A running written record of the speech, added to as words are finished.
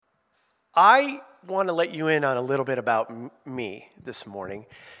I want to let you in on a little bit about me this morning.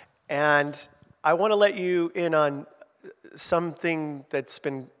 And I want to let you in on something that's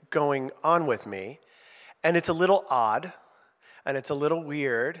been going on with me. And it's a little odd, and it's a little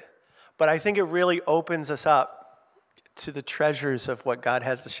weird, but I think it really opens us up to the treasures of what God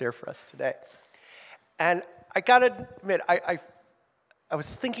has to share for us today. And I got to admit, I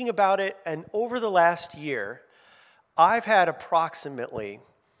was thinking about it, and over the last year, I've had approximately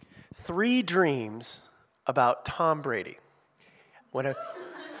 3 dreams about Tom Brady.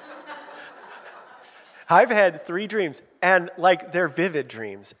 I've had 3 dreams, and they're vivid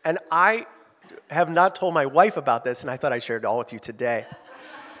dreams. And I have not told my wife about this, and I thought I'd share it all with you today.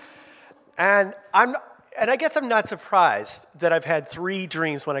 And I guess I'm not surprised that I've had 3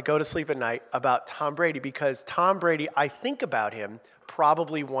 dreams when I go to sleep at night about Tom Brady, because Tom Brady, I think about him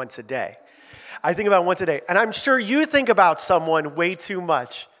probably once a day. I think about him once a day. And I'm sure you think about someone way too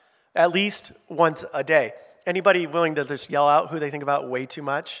much, at least once a day. Anybody willing to just yell out who they think about way too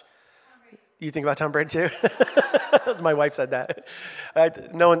much? You think about Tom Brady too? My wife said that.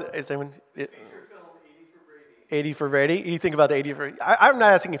 No one, is anyone? 80 for Brady. You think about the 80 for Brady. I'm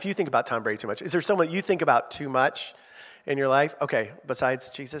not asking if you think about Tom Brady too much. Is there someone you think about too much in your life? Okay, besides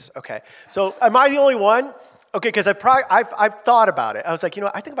Jesus? Okay. So am I the only one? Okay, because I've thought about it. I was like,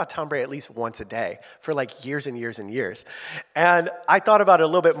 I think about Tom Brady at least once a day for years and years and years. And I thought about it a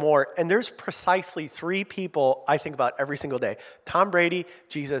little bit more, and there's precisely 3 people I think about every single day: Tom Brady,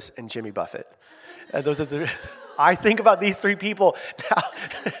 Jesus, and Jimmy Buffett. Those are the... I think about these 3 people now,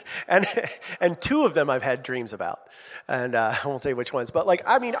 and 2 of them I've had dreams about. And I won't say which ones, but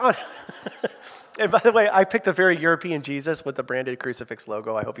and by the way, I picked a very European Jesus with the branded crucifix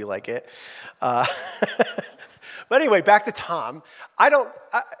logo. I hope you like it. But anyway, back to Tom.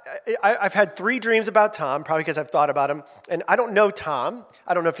 I've had 3 dreams about Tom, probably because I've thought about him. And I don't know Tom.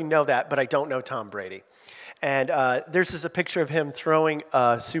 I don't know if you know that, but I don't know Tom Brady. And there's just a picture of him throwing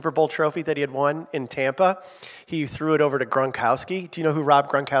a Super Bowl trophy that he had won in Tampa. He threw it over to Gronkowski. Do you know who Rob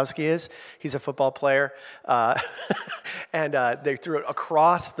Gronkowski is? He's a football player. And they threw it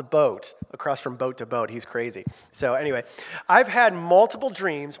across the boat, across from boat to boat. He's crazy. So anyway, I've had multiple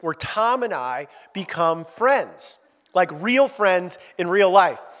dreams where Tom and I become friends, like real friends in real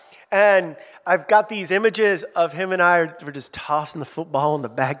life. And I've got these images of him and I were just tossing the football in the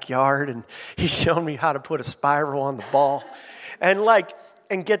backyard, and he's showing me how to put a spiral on the ball.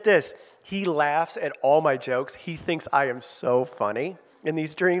 And get this, he laughs at all my jokes. He thinks I am so funny in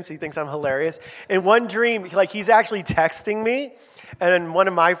these dreams. He thinks I'm hilarious. In one dream, he's actually texting me, and then one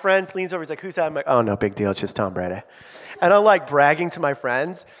of my friends leans over, he's like, "Who's that?" I'm like, "Oh, no big deal, it's just Tom Brady." And I'm bragging to my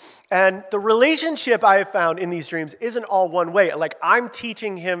friends. And the relationship I have found in these dreams isn't all one way. I'm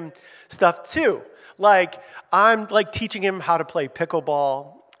teaching him stuff too. I'm teaching him how to play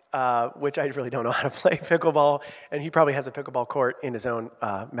pickleball, which I really don't know how to play pickleball. And he probably has a pickleball court in his own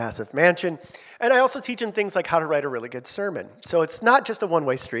massive mansion. And I also teach him things like how to write a really good sermon. So it's not just a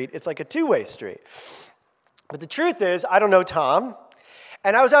one-way street, it's like a two-way street. But the truth is, I don't know Tom.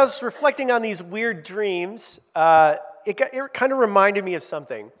 And I was reflecting on these weird dreams. It kind of reminded me of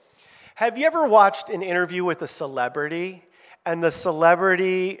something. Have you ever watched an interview with a celebrity, and the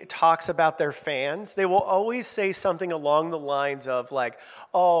celebrity talks about their fans? They will always say something along the lines of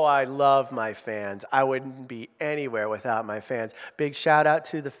 "Oh, I love my fans. I wouldn't be anywhere without my fans." Big shout out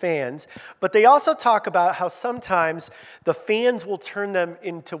to the fans. But they also talk about how sometimes the fans will turn them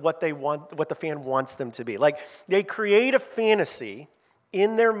into what the fan wants them to be. They create a fantasy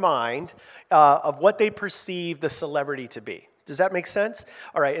in their mind of what they perceive the celebrity to be. Does that make sense?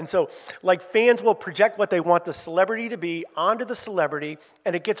 All right, and so fans will project what they want the celebrity to be onto the celebrity,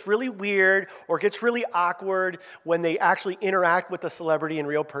 and it gets really weird or gets really awkward when they actually interact with the celebrity in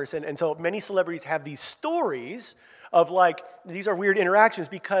real person. And so many celebrities have these stories of these are weird interactions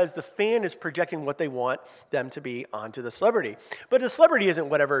because the fan is projecting what they want them to be onto the celebrity. But the celebrity isn't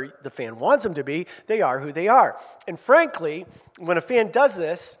whatever the fan wants them to be. They are who they are. And frankly, when a fan does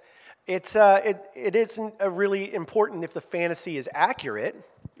this, it isn't really important if the fantasy is accurate,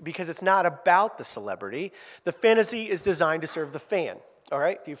 because it's not about the celebrity. The fantasy is designed to serve the fan. All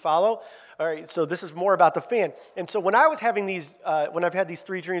right, do you follow? All right, so this is more about the fan. And so when I've had these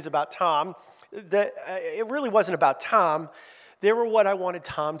 3 dreams about Tom, it really wasn't about Tom. They were what I wanted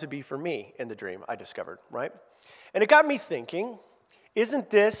Tom to be for me in the dream, I discovered, right? And it got me thinking, isn't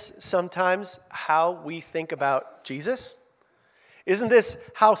this sometimes how we think about Jesus? Isn't this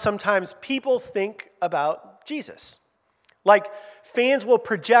how sometimes people think about Jesus? Fans will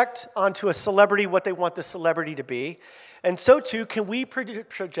project onto a celebrity what they want the celebrity to be, and so too can we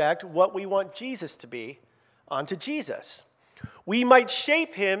project what we want Jesus to be onto Jesus. we might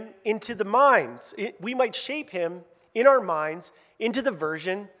shape him into the minds. We might shape him in our minds into the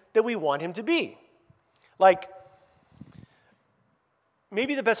version that we want him to be. Like,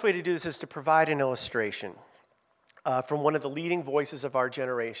 maybe the best way to do this is to provide an illustration from one of the leading voices of our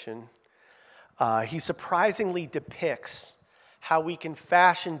generation. He surprisingly depicts how we can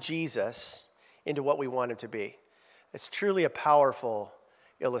fashion Jesus into what we want him to be. It's truly a powerful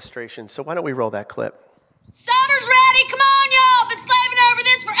illustration. So why don't we roll that clip? Supper's ready. Come on, y'all. Been slaving over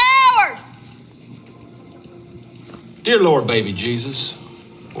this for hours. Dear Lord, baby Jesus,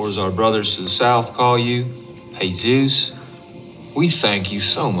 or as our brothers to the south call you, Jesus, we thank you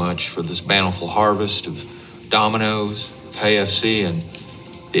so much for this bountiful harvest of Domino's, KFC, and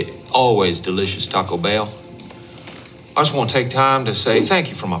the always delicious Taco Bell. I just want to take time to say thank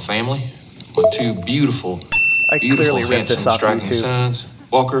you for my family, my two beautiful, handsome, striking sons,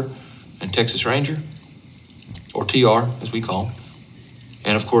 Walker and Texas Ranger, or TR, as we call him.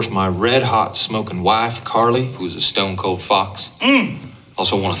 And, of course, my red-hot smoking wife, Carly, who's a stone-cold fox.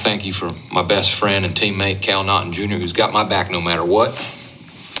 Also want to thank you for my best friend and teammate, Cal Naughton Jr., who's got my back no matter what.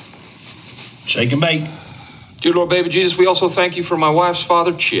 Shake and bake. Dear Lord, baby Jesus, we also thank you for my wife's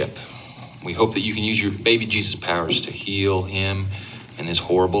father, Chip. We hope that you can use your baby Jesus powers to heal him and his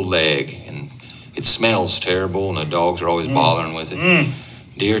horrible leg. And it smells terrible, and the dogs are always bothering with it.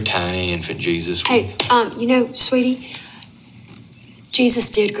 Dear tiny infant Jesus. Hey, sweetie, Jesus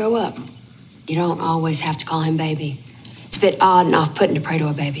did grow up. You don't always have to call him baby. It's a bit odd and off-putting to pray to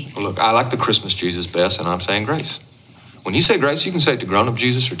a baby. Well, look, I like the Christmas Jesus best, and I'm saying grace. When you say grace, you can say it to grown-up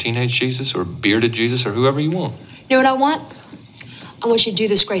Jesus or teenage Jesus or bearded Jesus or whoever you want. You know what I want? I want you to do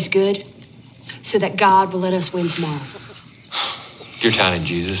this grace good so that God will let us win tomorrow. Dear tiny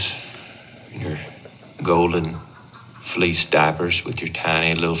Jesus, your golden fleece diapers with your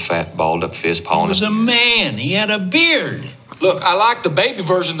tiny little fat balled up fist pawing. He was a man. He had a beard. Look, I like the baby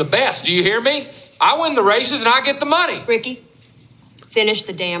version the best. Do you hear me? I win the races and I get the money. Ricky, finish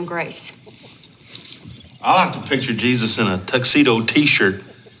the damn grace. I like to picture Jesus in a tuxedo T-shirt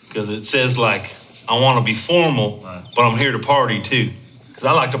because it says, like, I want to be formal, but I'm here to party, too. Because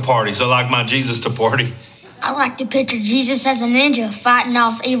I like to party, so I like my Jesus to party. I like to picture Jesus as a ninja fighting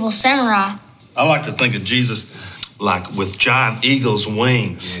off evil samurai. I like to think of Jesus, like, with giant eagle's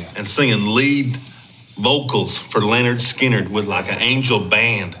wings and singing lead vocals for Leonard Skinner with, like, an angel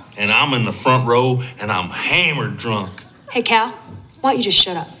band. And I'm in the front row, and I'm hammered drunk. Hey, Cal, why don't you just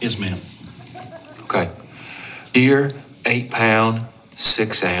shut up? Yes, ma'am. Okay. Dear 8-pound,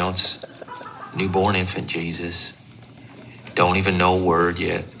 6-ounce, newborn infant Jesus, don't even know a word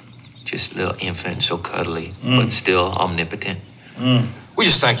yet. Just a little infant, so cuddly, but still omnipotent. We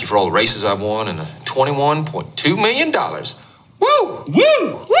just thank you for all the races I've won and the $21.2 million. Woo!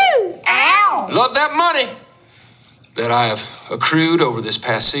 Woo! Woo! Ow! Love that money that I have accrued over this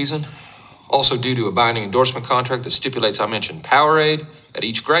past season. Also due to a binding endorsement contract that stipulates I mention Powerade at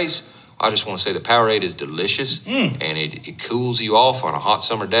each grace. I just want to say that Powerade is delicious and it cools you off on a hot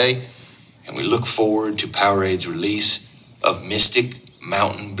summer day. And we look forward to Powerade's release of Mystic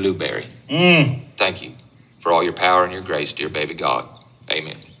Mountain Blueberry. Thank you for all your power and your grace, dear baby God.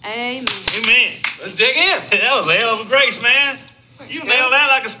 Amen. Amen. Amen. Let's dig in. That was a hell of a grace, man. You nailed that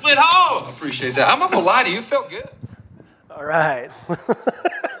like a split hog. I appreciate that. I'm not going to lie to you. It felt good. All right.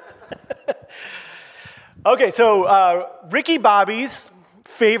 Okay, so Ricky Bobby's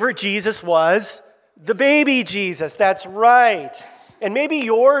favorite Jesus was the baby Jesus. That's right. And maybe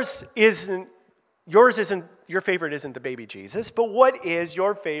your favorite isn't the baby Jesus, but what is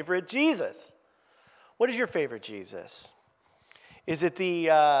your favorite Jesus? What is your favorite Jesus? Is it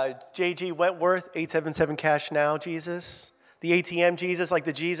the J.G. Wentworth 877 cash now Jesus? The ATM Jesus, like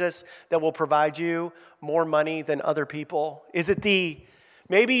the Jesus that will provide you more money than other people? Is it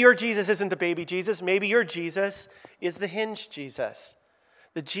maybe your Jesus isn't the baby Jesus, maybe your Jesus is the hinge Jesus.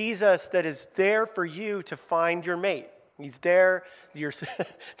 The Jesus that is there for you to find your mate. He's there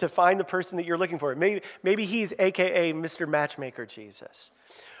to find the person that you're looking for. Maybe he's AKA Mr. Matchmaker Jesus.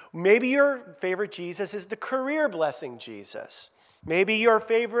 Maybe your favorite Jesus is the career blessing Jesus. Maybe your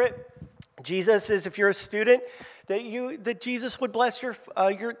favorite Jesus is, if you're a student, that Jesus would bless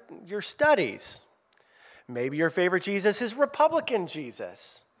your studies. Maybe your favorite Jesus is Republican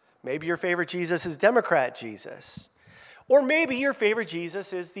Jesus. Maybe your favorite Jesus is Democrat Jesus. Or maybe your favorite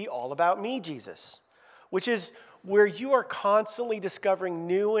Jesus is the all about me Jesus, which is where you are constantly discovering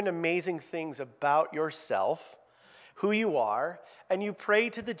new and amazing things about yourself, who you are, and you pray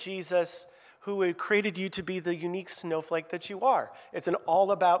to the Jesus who had created you to be the unique snowflake that you are. It's an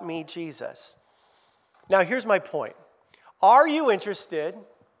all about me Jesus. Now, here's my point. Are you interested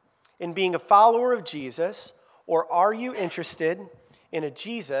in being a follower of Jesus, Or are you interested in a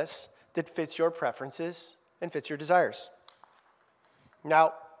Jesus that fits your preferences and fits your desires?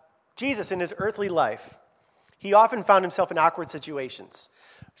 Now, Jesus, in his earthly life, he often found himself in awkward situations,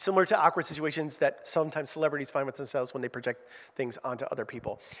 similar to awkward situations that sometimes celebrities find with themselves when they project things onto other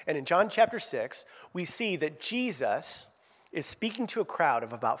people. And in John chapter 6, we see that Jesus is speaking to a crowd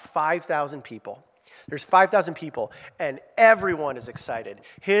of about 5,000 people. There's 5,000 people, and everyone is excited.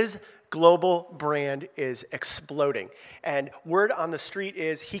 His global brand is exploding. And word on the street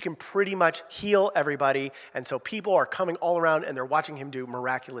is he can pretty much heal everybody. And so people are coming all around and they're watching him do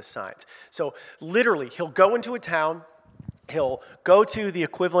miraculous signs. So literally, he'll go into a town. He'll go to the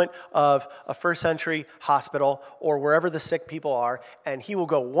equivalent of a first century hospital or wherever the sick people are, and he will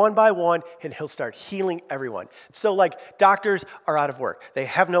go one by one, and he'll start healing everyone. So like doctors are out of work. They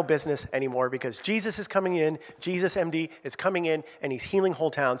have no business anymore because Jesus is coming in, Jesus MD is coming in, and he's healing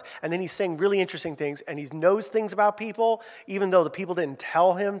whole towns. And then he's saying really interesting things, and he knows things about people, even though the people didn't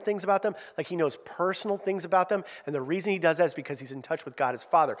tell him things about them. Like he knows personal things about them, and the reason he does that is because he's in touch with God his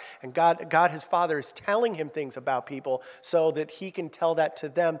Father. And God his Father is telling him things about people so that he can tell that to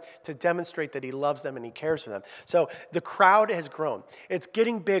them to demonstrate that he loves them and he cares for them. So the crowd has grown. It's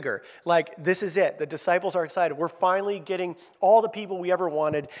getting bigger. Like, this is it. The disciples are excited. We're finally getting all the people we ever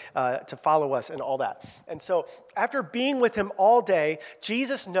wanted to follow us and all that. And so after being with him all day,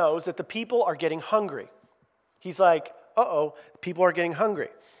 Jesus knows that the people are getting hungry. He's like, uh-oh, people are getting hungry.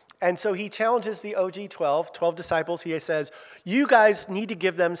 And so he challenges the OG 12 disciples. He says, you guys need to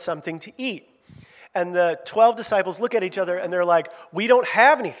give them something to eat. And the 12 disciples look at each other and they're like, we don't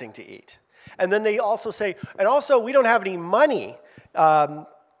have anything to eat. And then they also say, and also we don't have any money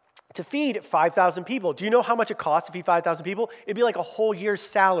to feed 5,000 people. Do you know how much it costs to feed 5,000 people? It'd be like a whole year's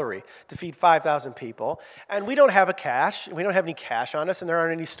salary to feed 5,000 people. And we don't have we don't have any cash on us, and there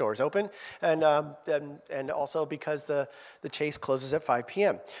aren't any stores open. And also because the Chase closes at 5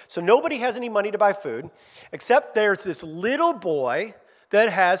 p.m. So nobody has any money to buy food, except there's this little boy that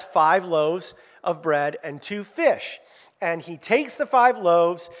has 5 loaves of bread and 2 fish. And he takes the 5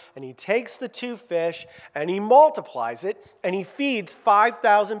 loaves, and he takes the 2 fish, and he multiplies it, and he feeds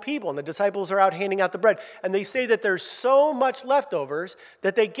 5,000 people. And the disciples are out handing out the bread. And they say that there's so much leftovers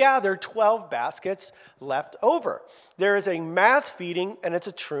that they gather 12 baskets left over. There is a mass feeding, and it's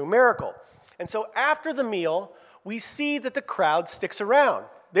a true miracle. And so after the meal, we see that the crowd sticks around.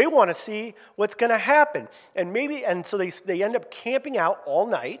 They want to see what's going to happen. And so they end up camping out all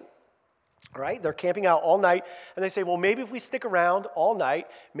night. Right? They're camping out all night, and they say, well, maybe if we stick around all night,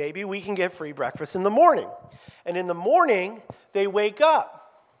 maybe we can get free breakfast in the morning. And in the morning, they wake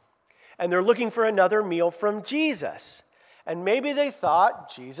up, and they're looking for another meal from Jesus. And maybe they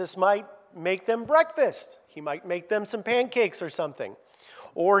thought Jesus might make them breakfast. He might make them some pancakes or something.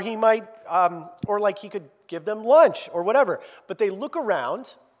 Or he might, he could give them lunch or whatever. But they look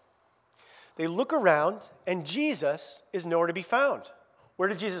around, and Jesus is nowhere to be found. Where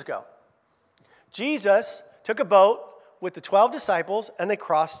did Jesus go? Jesus took a boat with the 12 disciples, and they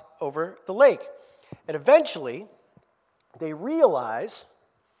crossed over the lake. And eventually, they realize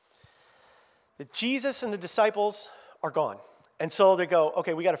that Jesus and the disciples are gone. And so they go,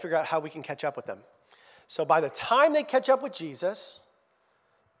 okay, we got to figure out how we can catch up with them. So by the time they catch up with Jesus,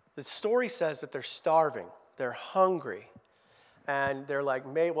 the story says that they're starving, they're hungry, and they're like,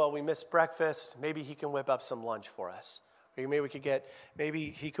 we missed breakfast, maybe he can whip up some lunch for us.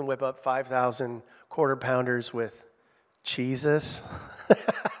 Maybe he can whip up 5,000 quarter pounders with Jesus.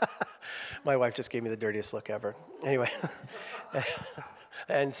 My wife just gave me the dirtiest look ever. Anyway.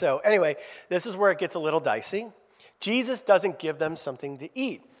 Anyway, this is where it gets a little dicey. Jesus doesn't give them something to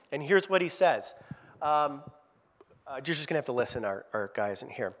eat. And here's what he says. You're just going to have to listen, our guy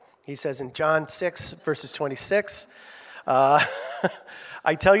isn't here. He says in John 6, verses 26,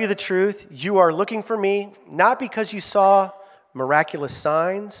 I tell you the truth, you are looking for me, not because you saw miraculous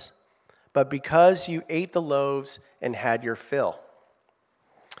signs, but because you ate the loaves and had your fill.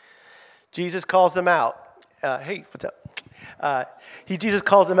 Jesus calls them out. Hey, what's up? Jesus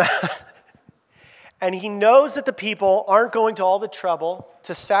calls them out. And he knows that the people aren't going to all the trouble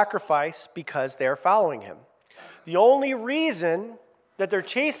to sacrifice because they're following him. The only reason that they're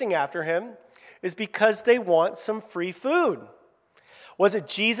chasing after him is because they want some free food. Was it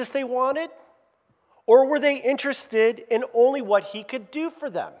Jesus they wanted? Or were they interested in only what he could do for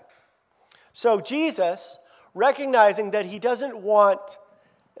them? So Jesus, recognizing that he doesn't want,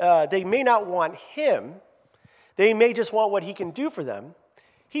 they may not want him, they may just want what he can do for them,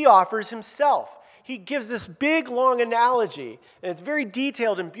 he offers himself. He gives this big, long analogy, and it's very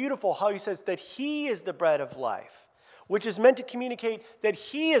detailed and beautiful how he says that he is the bread of life. which is meant to communicate that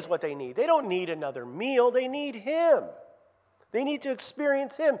he is what they need. They don't need another meal. They need him. They need to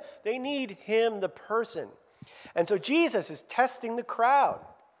experience him. They need him, the person. And so Jesus is testing the crowd.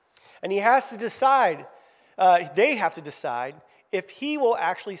 And he has to decide, they have to decide if he will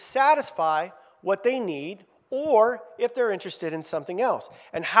actually satisfy what they need or if they're interested in something else.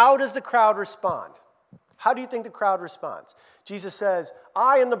 And how does the crowd respond? How do you think the crowd responds? Jesus says,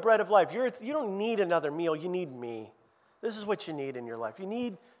 I am the bread of life. You don't need another meal. You need me. This is what you need in your life. You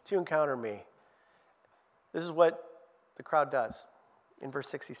need to encounter me. This is what the crowd does in verse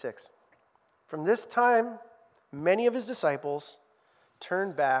 66. From this time, many of his disciples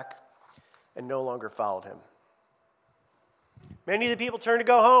turned back and no longer followed him. Many of the people turned to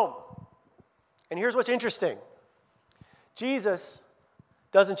go home. And here's what's interesting. Jesus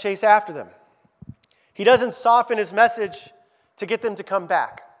doesn't chase after them. He doesn't soften his message to get them to come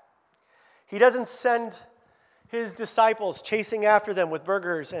back. He doesn't send his disciples chasing after them with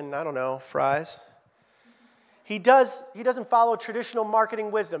burgers and, fries. He doesn't follow traditional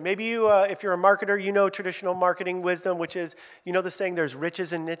marketing wisdom. Maybe you, if you're a marketer, you know traditional marketing wisdom, which is, the saying, there's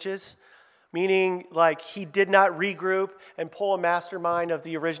riches and niches. Meaning, he did not regroup and pull a mastermind of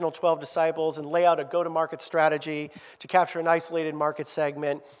the original 12 disciples and lay out a go-to-market strategy to capture an isolated market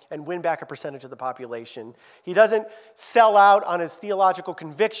segment and win back a percentage of the population. He doesn't sell out on his theological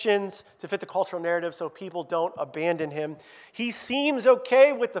convictions to fit the cultural narrative so people don't abandon him. He seems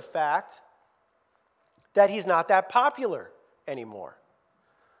okay with the fact that he's not that popular anymore.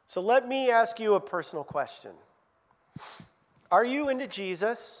 So let me ask you a personal question. Are you into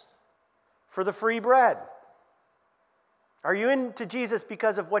Jesus for the free bread? Are you into Jesus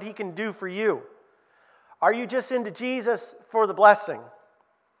because of what he can do for you? Are you just into Jesus for the blessing?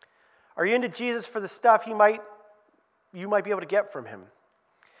 Are you into Jesus for the stuff you might be able to get from him?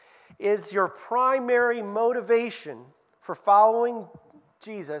 Is your primary motivation for following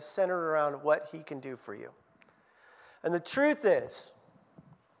Jesus centered around what he can do for you? And the truth is,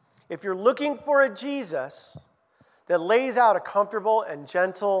 if you're looking for a Jesus that lays out a comfortable and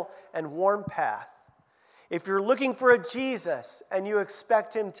gentle and warm path, if you're looking for a Jesus and you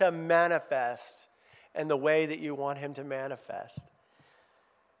expect him to manifest in the way that you want him to manifest,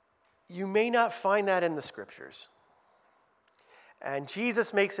 you may not find that in the scriptures. And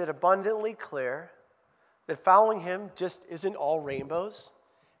Jesus makes it abundantly clear that following him just isn't all rainbows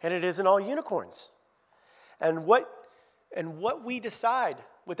and it isn't all unicorns. And what we decide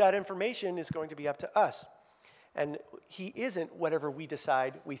with that information is going to be up to us. And he isn't whatever we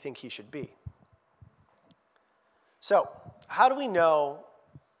decide we think he should be. So, how do we know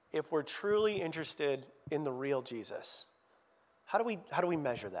if we're truly interested in the real Jesus? How do we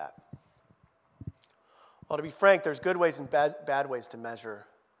measure that? Well, to be frank, there's good ways and bad ways to measure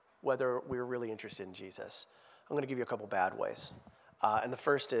whether we're really interested in Jesus. I'm going to give you a couple bad ways. And the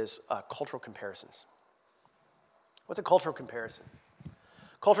first is cultural comparisons. What's a cultural comparison?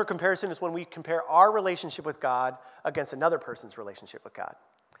 Cultural comparison is when we compare our relationship with God against another person's relationship with God.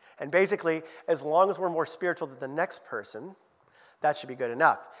 And basically, as long as we're more spiritual than the next person, that should be good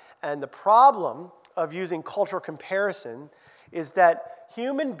enough. And the problem of using cultural comparison is that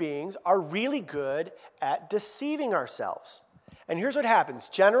human beings are really good at deceiving ourselves. And here's what happens.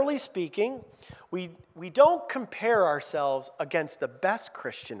 Generally speaking, we don't compare ourselves against the best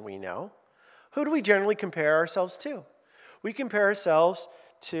Christian we know. Who do we generally compare ourselves to? We compare ourselves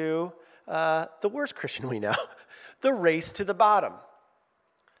to the worst Christian we know, the race to the bottom.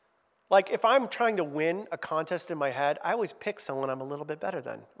 Like if I'm trying to win a contest in my head, I always pick someone I'm a little bit better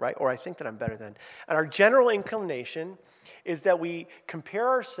than, right? Or I think that I'm better than. And our general inclination is that we compare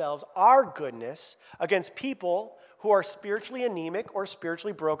ourselves, our goodness, against people who are spiritually anemic or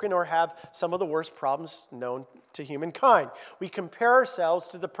spiritually broken or have some of the worst problems known to humankind. We compare ourselves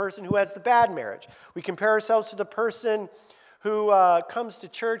to the person who has the bad marriage. We compare ourselves to the person who comes to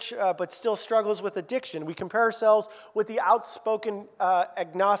church but still struggles with addiction. We compare ourselves with the outspoken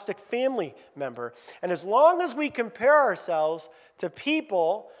agnostic family member. And as long as we compare ourselves to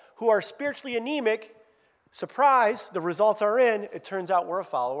people who are spiritually anemic, surprise, the results are in, it turns out we're a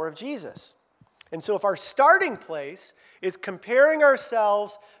follower of Jesus. And so if our starting place is comparing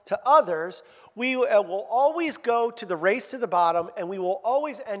ourselves to others, we will always go to the race to the bottom, and we will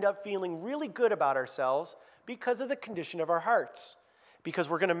always end up feeling really good about ourselves because of the condition of our hearts. Because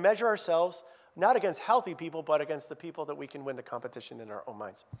we're going to measure ourselves not against healthy people, but against the people that we can win the competition in our own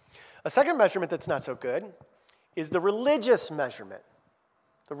minds. A second measurement that's not so good is the religious measurement.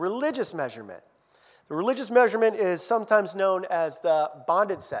 The religious measurement. The religious measurement is sometimes known as the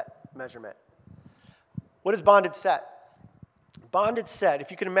bonded set measurement. What is bonded set? Bonded set,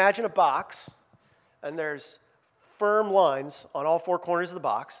 if you can imagine a box, and there's firm lines on all four corners of the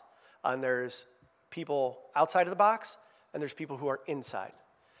box, and there's people outside of the box, and there's people who are inside.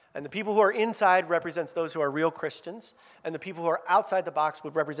 And the people who are inside represents those who are real Christians, and the people who are outside the box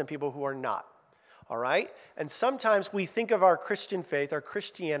would represent people who are not. All right? And sometimes we think of our Christian faith, our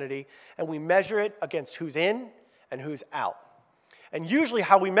Christianity, and we measure it against who's in and who's out. And usually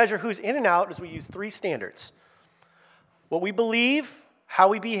how we measure who's in and out is we use three standards: what we believe, how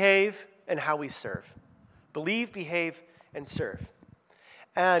we behave, and how we serve. Believe, behave, and serve.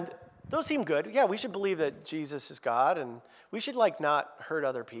 And those seem good. Yeah, we should believe that Jesus is God, and we should not hurt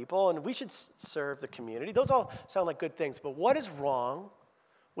other people, and we should serve the community. Those all sound like good things. But what is wrong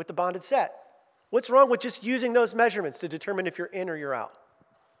with the bonded set? What's wrong with just using those measurements to determine if you're in or you're out?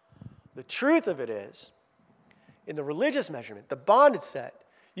 The truth of it is, in the religious measurement, the bonded set,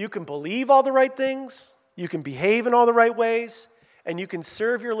 you can believe all the right things, you can behave in all the right ways, and you can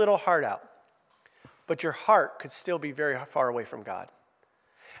serve your little heart out. But your heart could still be very far away from God.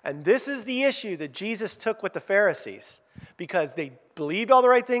 And this is the issue that Jesus took with the Pharisees, because they believed all the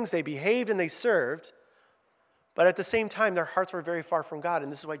right things, they behaved and they served, but at the same time, their hearts were very far from God. And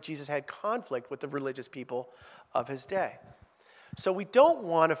this is why Jesus had conflict with the religious people of his day. So we don't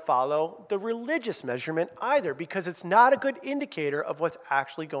want to follow the religious measurement either, because it's not a good indicator of what's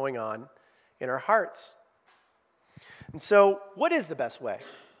actually going on in our hearts. And so what is the best way?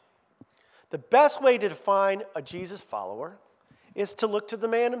 The best way to define a Jesus follower is to look to the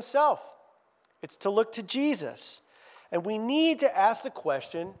man himself. It's to look to Jesus. And we need to ask the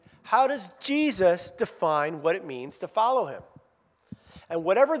question, how does Jesus define what it means to follow him? And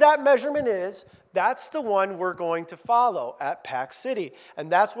whatever that measurement is, that's the one we're going to follow at Pax City.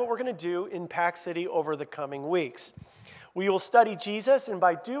 And that's what we're going to do in Pax City over the coming weeks. We will study Jesus, and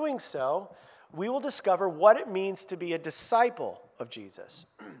by doing so, we will discover what it means to be a disciple of Jesus.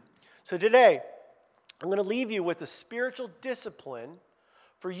 So today, I'm going to leave you with a spiritual discipline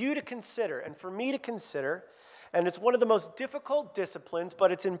for you to consider and for me to consider. And it's one of the most difficult disciplines,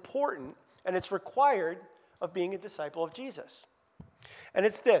 but it's important and it's required of being a disciple of Jesus. And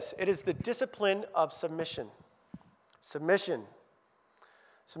it's this: it is the discipline of submission. Submission.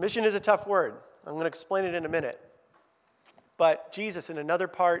 Submission is a tough word. I'm going to explain it in a minute. But Jesus, in another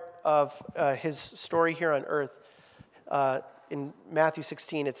part of his story here on earth, in Matthew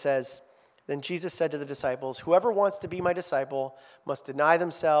 16, it says, "Then Jesus said to the disciples, 'Whoever wants to be my disciple must deny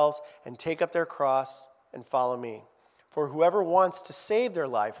themselves and take up their cross and follow me. For whoever wants to save their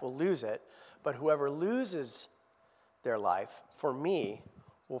life will lose it, but whoever loses their life for me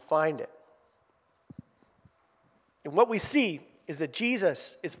will find it.'" And what we see is that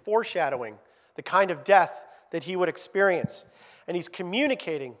Jesus is foreshadowing the kind of death that he would experience. And he's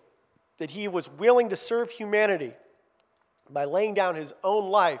communicating that he was willing to serve humanity by laying down his own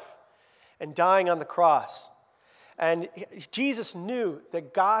life and dying on the cross. And Jesus knew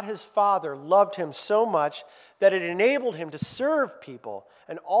that God, his Father, loved him so much that it enabled him to serve people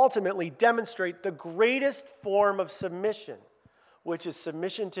and ultimately demonstrate the greatest form of submission, which is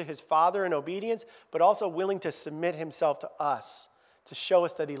submission to his Father in obedience, but also willing to submit himself to us to show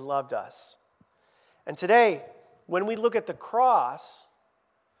us that he loved us. And today, when we look at the cross,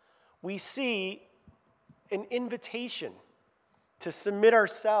 we see an invitation to submit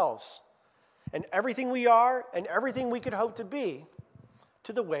ourselves and everything we are and everything we could hope to be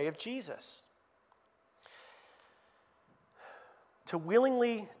to the way of Jesus. To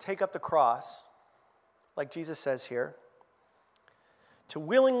willingly take up the cross, like Jesus says here, to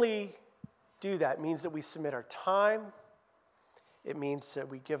willingly do that means that we submit our time. It means that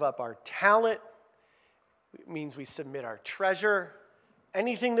we give up our talent. It means we submit our treasure,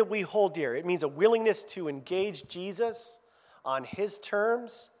 anything that we hold dear. It means a willingness to engage Jesus on his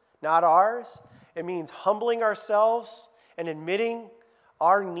terms, not ours. It means humbling ourselves and admitting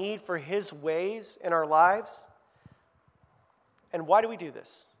our need for his ways in our lives. And why do we do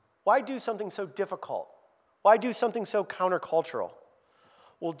this? Why do something so difficult? Why do something so countercultural?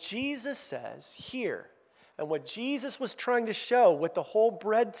 Well, Jesus says here, and what Jesus was trying to show with the whole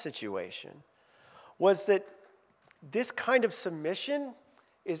bread situation was that this kind of submission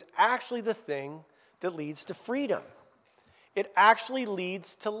is actually the thing that leads to freedom. It actually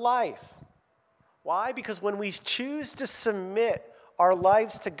leads to life. Why? Because when we choose to submit our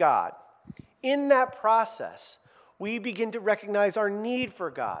lives to God, in that process, we begin to recognize our need for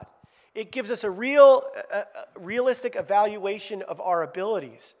God. It gives us a realistic evaluation of our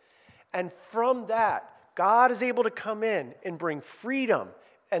abilities. And from that, God is able to come in and bring freedom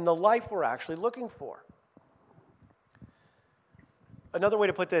and the life we're actually looking for. Another way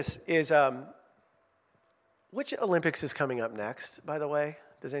to put this is, which Olympics is coming up next, by the way?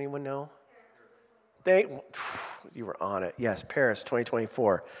 Does anyone know? You were on it. Yes, Paris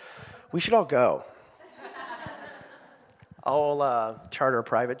 2024. We should all go. I'll charter a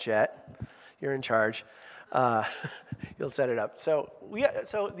private jet. You're in charge. You'll set it up. So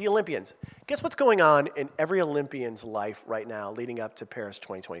the Olympians. Guess what's going on in every Olympian's life right now leading up to Paris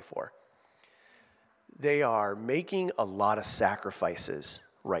 2024? They are making a lot of sacrifices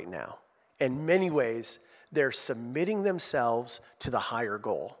right now. In many ways, they're submitting themselves to the higher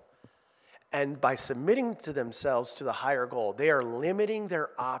goal. And by submitting to themselves to the higher goal, they are limiting their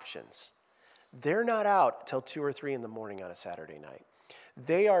options. They're not out till 2 or 3 in the morning on a Saturday night.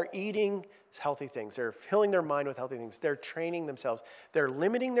 They are eating healthy things. They're filling their mind with healthy things. They're training themselves. They're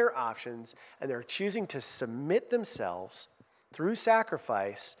limiting their options, and they're choosing to submit themselves through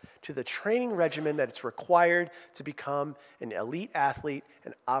sacrifice to the training regimen that it's required to become an elite athlete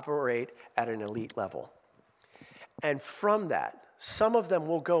and operate at an elite level. And from that, some of them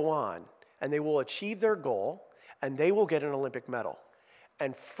will go on, and they will achieve their goal, and they will get an Olympic medal.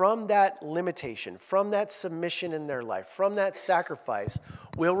 And from that limitation, from that submission in their life, from that sacrifice,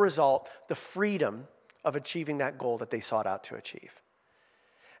 will result the freedom of achieving that goal that they sought out to achieve.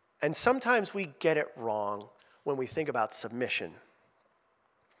 And sometimes we get it wrong when we think about submission.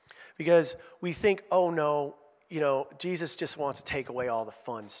 Because we think, oh no, Jesus just wants to take away all the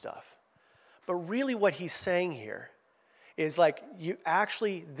fun stuff. But really what he's saying here is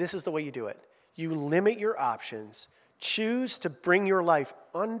this is the way you do it. You limit your options. Choose to bring your life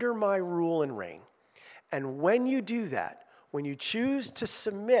under my rule and reign. And when you do that, when you choose to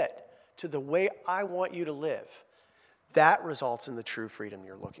submit to the way I want you to live, that results in the true freedom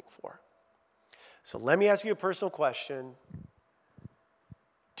you're looking for. So let me ask you a personal question.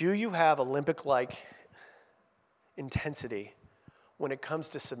 Do you have Olympic-like intensity when it comes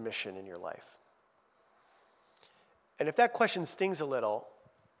to submission in your life? And if that question stings a little,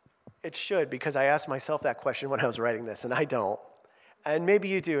 it should, because I asked myself that question when I was writing this, and I don't. And maybe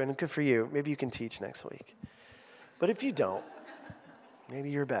you do, and good for you. Maybe you can teach next week. But if you don't, maybe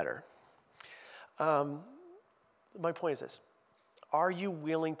you're better. My point is this. Are you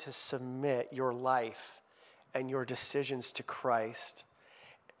willing to submit your life and your decisions to Christ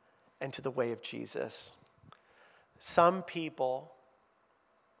and to the way of Jesus? Some people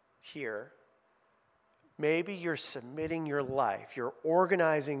here, maybe you're submitting your life, you're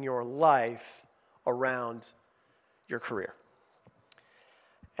organizing your life around your career.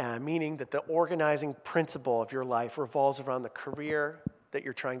 Meaning that the organizing principle of your life revolves around the career that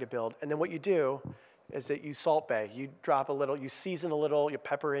you're trying to build. And then what you do is that you salt bay, you drop a little, you season a little, you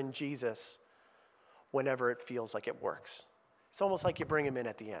pepper in Jesus whenever it feels like it works. It's almost like you bring him in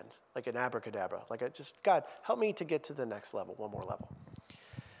at the end, like an abracadabra, God, help me to get to the next level, one more level.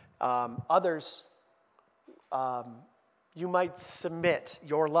 Others, you might submit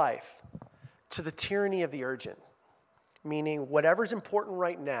your life to the tyranny of the urgent, meaning whatever's important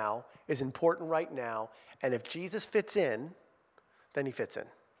right now is important right now, and if Jesus fits in, then he fits in.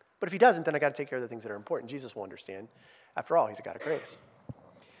 But if he doesn't, then I got to take care of the things that are important. Jesus will understand. After all, he's a God of grace.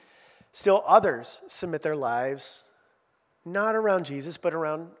 Still, others submit their lives not around Jesus, but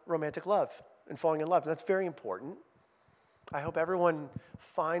around romantic love and falling in love. And that's very important. I hope everyone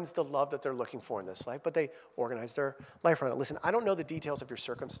finds the love that they're looking for in this life, but they organize their life around it. Listen, I don't know the details of your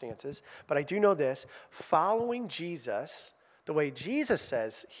circumstances, but I do know this. Following Jesus, the way Jesus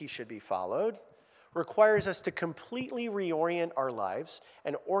says he should be followed, requires us to completely reorient our lives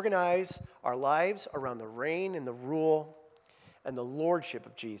and organize our lives around the reign and the rule and the lordship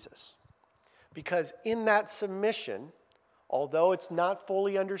of Jesus. Because in that submission, although it's not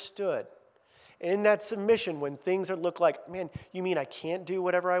fully understood, in that submission, when things look like, man, you mean I can't do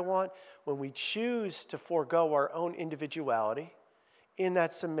whatever I want? When we choose to forego our own individuality, in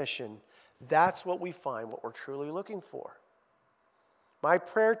that submission, that's what we find what we're truly looking for. My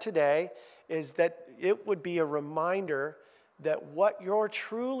prayer today is that it would be a reminder that what you're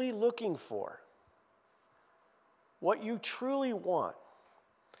truly looking for, what you truly want,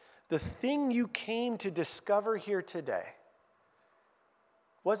 the thing you came to discover here today,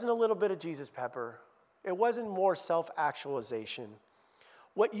 wasn't a little bit of Jesus pepper. It wasn't more self-actualization.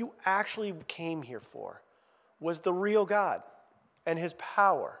 What you actually came here for was the real God and his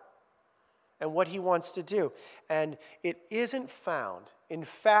power and what he wants to do. And it isn't found in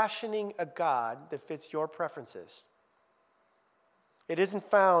fashioning a God that fits your preferences. It isn't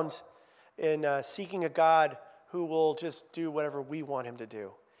found in seeking a God who will just do whatever we want him to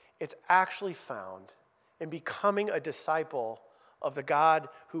do. It's actually found in becoming a disciple of the God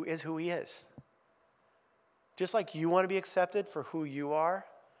who is who he is. Just like you want to be accepted for who you are,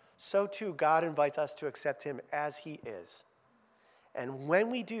 so too God invites us to accept him as he is. And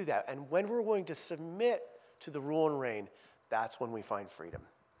when we do that, and when we're willing to submit to the rule and reign, that's when we find freedom.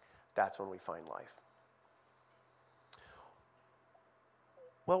 That's when we find life.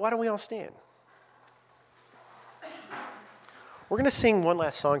 Well, why don't we all stand? We're going to sing one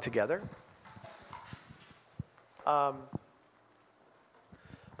last song together. But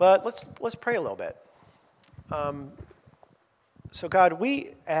let's pray a little bit. So God,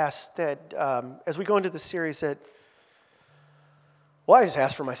 we ask that as we go into this series that, well, I just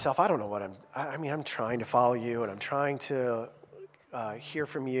ask for myself. I don't know what I'm trying to follow you, and I'm trying to hear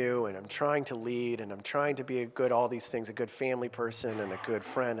from you, and I'm trying to lead, and I'm trying to be all these things, a good family person and a good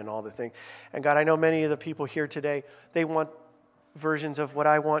friend and all the things. And God, I know many of the people here today, they want versions of what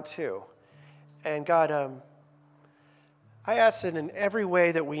I want too. And God, I ask that in every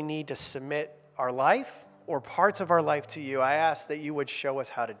way that we need to submit our life or parts of our life to you, I ask that you would show us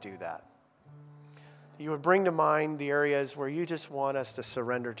how to do that. You would bring to mind the areas where you just want us to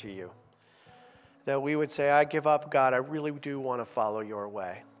surrender to you. That we would say, I give up, God, I really do want to follow your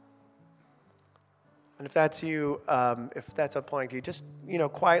way. And if that's you, if that's applying to you, just,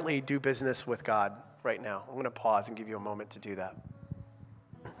 quietly do business with God right now. I'm going to pause and give you a moment to do that.